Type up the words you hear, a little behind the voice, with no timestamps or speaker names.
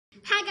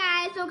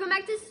guys, welcome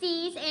back to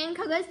Steve's and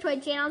Coco's Toy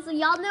Channel. So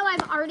y'all know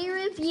I've already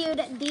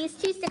reviewed these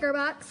two sticker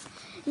books.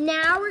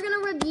 Now we're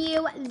going to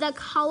review the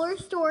Color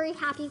Story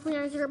Happy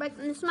Planner sticker book.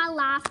 And this is my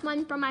last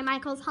one from my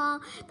Michael's haul.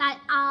 That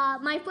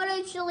my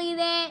footage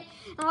deleted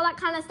and all that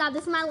kind of stuff.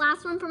 This is my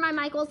last one from my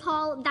Michael's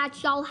haul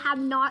that y'all have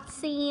not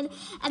seen.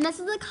 And this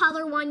is the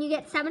color one. You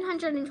get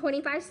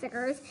 725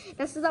 stickers.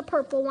 This is a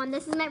purple one.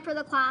 This is meant for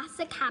the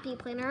classic Happy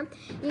Planner.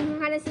 You can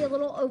kind of see a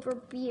little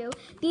overview.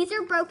 These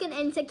are broken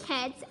into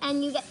kits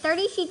and you get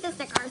 30 sheets of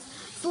stickers.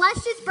 So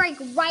let's just break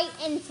right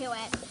into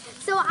it.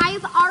 So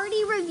I've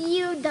already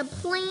reviewed the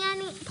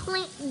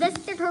this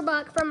sticker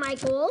book from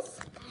Michael's,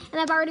 and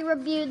I've already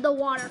reviewed the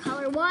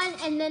watercolor one,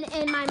 and then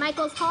in my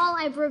Michael's haul,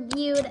 I've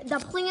reviewed the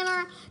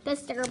planner, the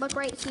sticker book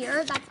right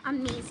here. That's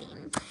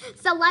amazing.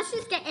 So let's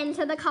just get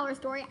into the color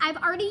story. I've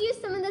already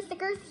used some of the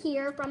stickers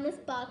here from this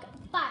book,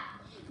 but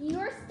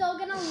you're still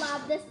gonna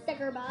love this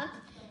sticker book.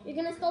 You're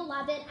gonna still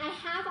love it. I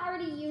have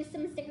already used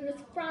some stickers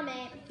from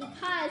it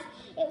because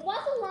it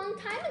was a long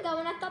time ago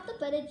and I thought the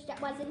footage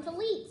wasn't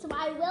deleted. So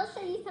I will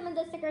show you some of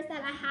the stickers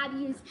that I have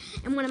used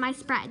in one of my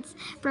spreads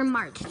for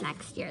March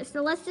next year.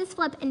 So let's just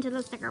flip into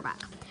the sticker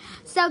book.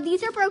 So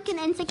these are broken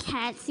into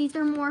kits. These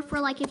are more for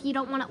like if you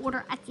don't want to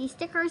order Etsy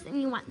stickers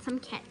and you want some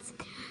kits.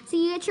 So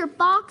you get your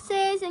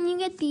boxes and you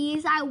get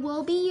these. I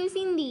will be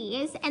using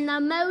these and the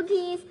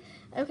emojis.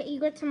 Okay, you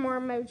get some more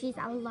emojis.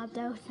 I love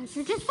those. Those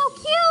are just so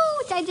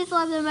cute. I just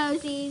love the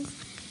emojis.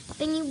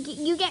 Then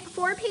you get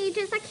 4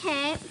 pages a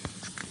kit.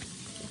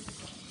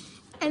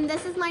 And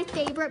this is my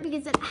favorite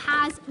because it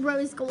has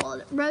rose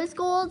gold. Rose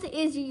gold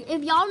is,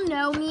 if y'all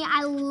know me,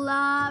 I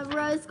love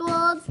rose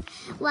gold.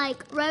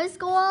 Like, rose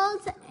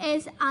gold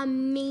is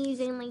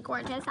amazingly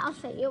gorgeous. I'll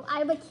show you. I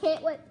have a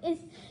kit with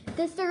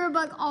the sticker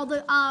book, all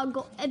the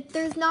gold.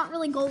 There's not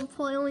really gold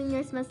foiling,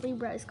 there's mostly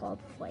rose gold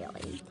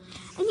foiling.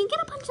 And you get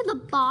a bunch of the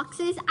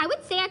boxes. I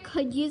would say I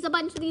could use a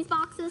bunch of these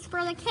boxes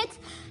for the kits,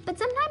 but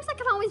sometimes I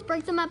can always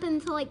break them up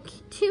into like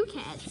 2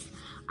 kits.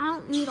 I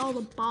don't need all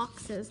the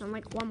boxes in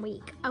like 1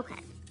 week. Okay.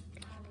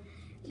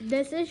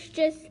 This is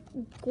just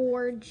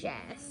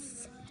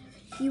gorgeous.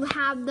 You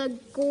have the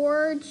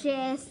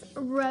gorgeous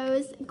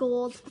rose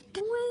gold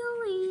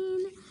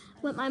foiling.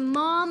 But my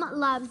mom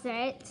loves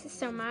it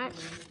so much.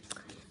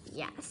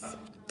 Yes,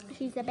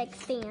 she's a big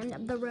fan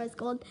of the rose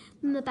gold.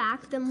 In the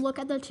back, then look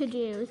at the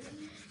to-dos.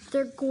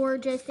 They're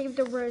gorgeous. They have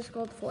the rose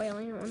gold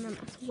foiling on them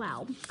as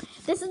well.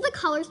 This is the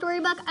color story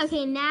book.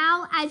 Okay,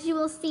 now as you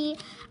will see,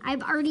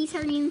 I've already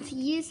started to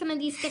use some of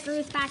these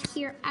stickers back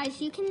here, as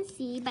you can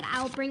see, but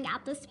I'll bring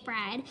out the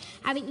spread.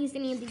 I haven't used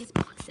any of these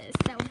boxes,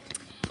 so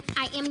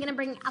I am gonna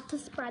bring out the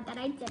spread that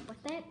I did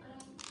with it.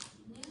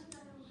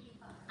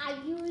 I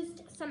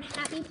used some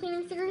Happy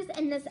Planning stickers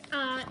in this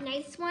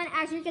nice one.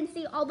 As you can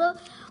see, all the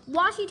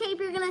washi tape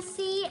you're gonna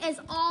see is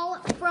all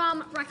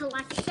from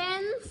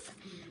Recollections.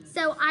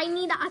 So I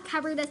need to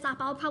cover this up.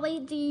 I'll probably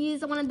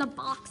use one of the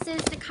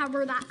boxes to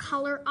cover that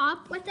color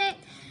up with it.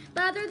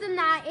 But other than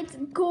that, it's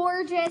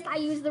gorgeous. I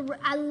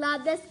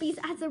love this piece.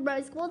 It has a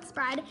rose gold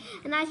spread.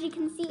 And as you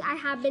can see,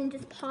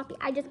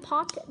 I just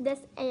popped this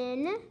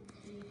in.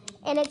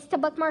 And it's to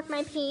bookmark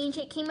my page.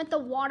 It came with the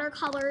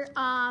watercolor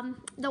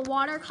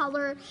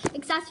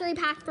accessory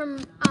pack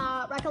from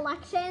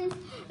Recollections.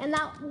 And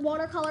that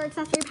watercolor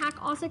accessory pack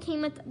also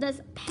came with this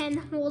pen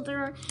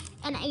holder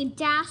and a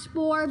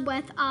dashboard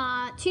with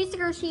 2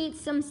 sticker sheets,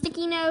 some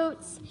sticky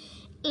notes,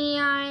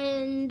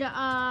 and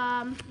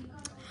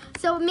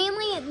so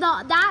mainly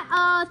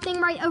that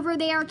thing right over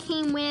there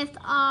came with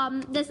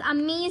this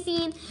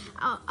amazing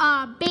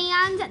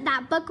band,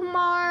 that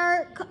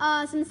bookmark,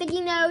 some sticky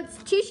notes,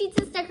 2 sheets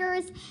of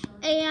stickers,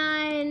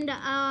 and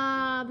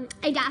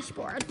a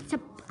dashboard to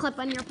clip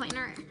on your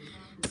planner.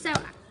 So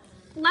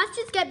let's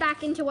just get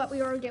back into what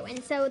we were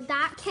doing. So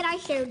that kit I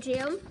showed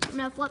you, I'm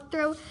gonna flip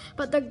through,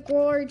 but the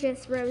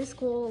gorgeous rose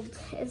gold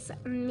is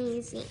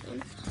amazing.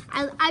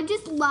 I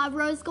just love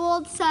rose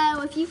gold.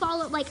 So if you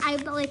follow,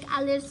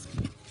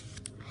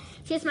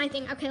 here's my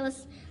thing. Okay,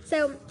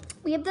 so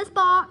we have this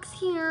box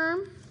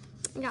here.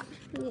 Yeah,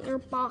 your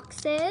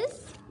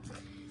boxes.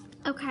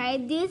 Okay,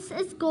 this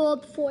is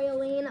gold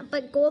foiling,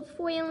 but gold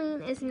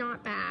foiling is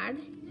not bad.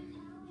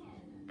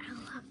 I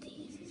love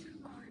these. These are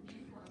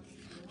gorgeous.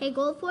 Okay,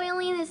 gold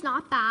foiling is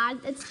not bad.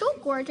 It's still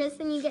gorgeous.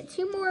 Then you get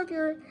 2 more of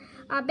your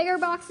bigger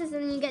boxes,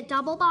 and then you get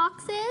double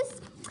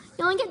boxes.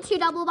 You only get 2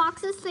 double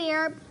boxes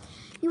there.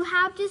 You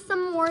have just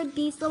some more of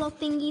these little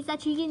thingies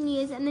that you can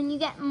use, and then you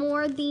get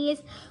more of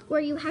these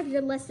where you have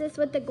your list lists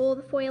with the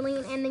gold foiling,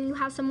 and then you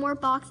have some more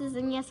boxes,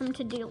 and you have some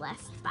to-do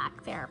lists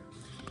back there.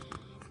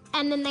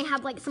 And then they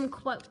have like some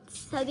quotes.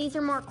 So these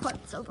are more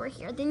quotes over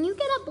here. Then you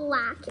get a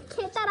black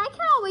kit that I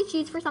can always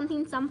use for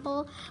something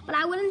simple, but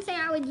I wouldn't say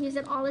I would use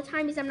it all the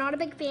time because I'm not a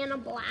big fan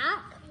of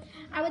black.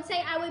 I would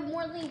say I would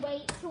more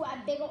wait to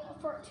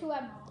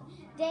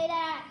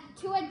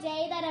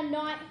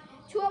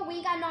a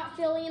week I'm not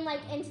feeling like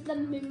into the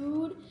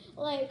mood.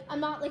 Like I'm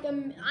not like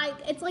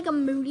it's like a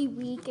moody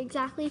week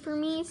exactly for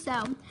me.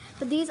 So,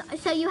 but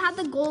so you have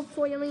the gold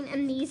foiling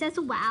in these as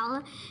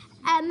well.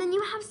 And then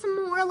you have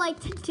some more like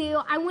to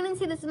do. I wouldn't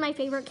say this is my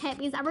favorite kit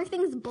because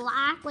everything's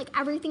black. Like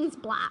everything's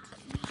black.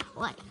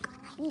 Like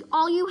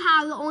all you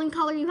have, the only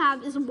color you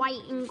have is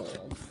white and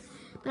gold.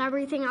 But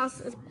everything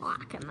else is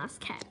black in this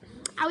kit.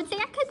 I would say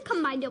I could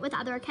combine it with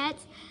other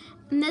kits.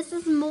 And this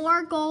is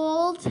more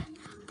gold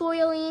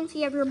foiling. So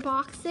you have your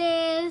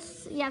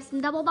boxes. You have some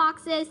double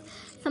boxes.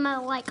 Some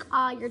of like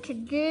your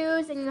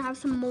to-dos. And you have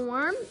some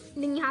more.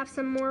 Then you have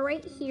some more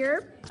right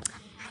here.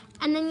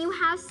 And then you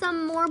have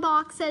some more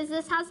boxes.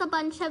 This has a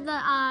bunch of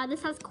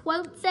this has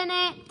quotes in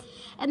it.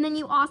 And then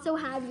you also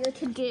have your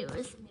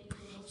to-dos.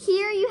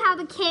 Here you have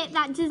a kit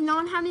that does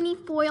not have any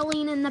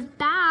foiling in the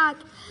back.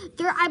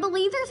 I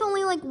believe there's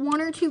only like 1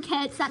 or 2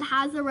 kits that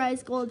has the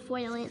rose gold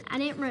foiling. I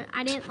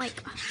didn't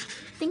like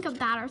think of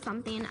that or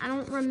something. I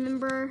don't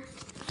remember.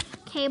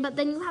 Okay, but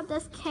then you have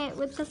this kit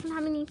which doesn't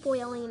have any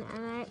foiling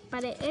in it,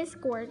 but it is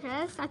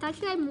gorgeous. I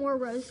thought you had more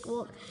rose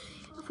gold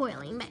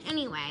foiling, but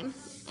anyway,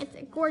 it's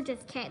a gorgeous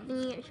kit.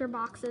 Then you get your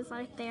boxes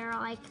right there.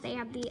 Like they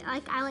have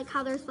I like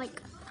how there's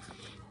like.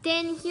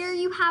 Then here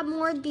you have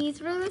more.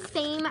 These are the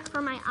same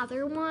for my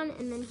other one,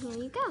 and then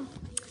here you go.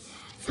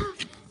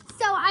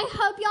 So I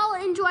hope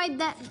y'all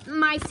enjoyed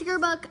my sticker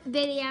book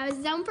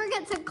videos. Don't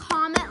forget to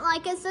comment,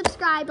 like, and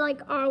subscribe like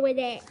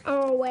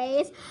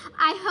always.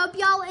 I hope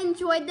y'all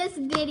enjoyed this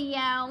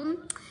video.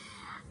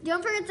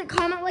 Don't forget to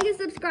comment, like, and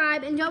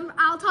subscribe, and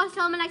I'll talk to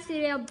y'all in my next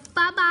video.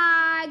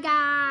 Bye-bye,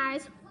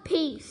 guys.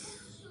 Peace.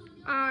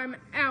 I'm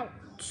out.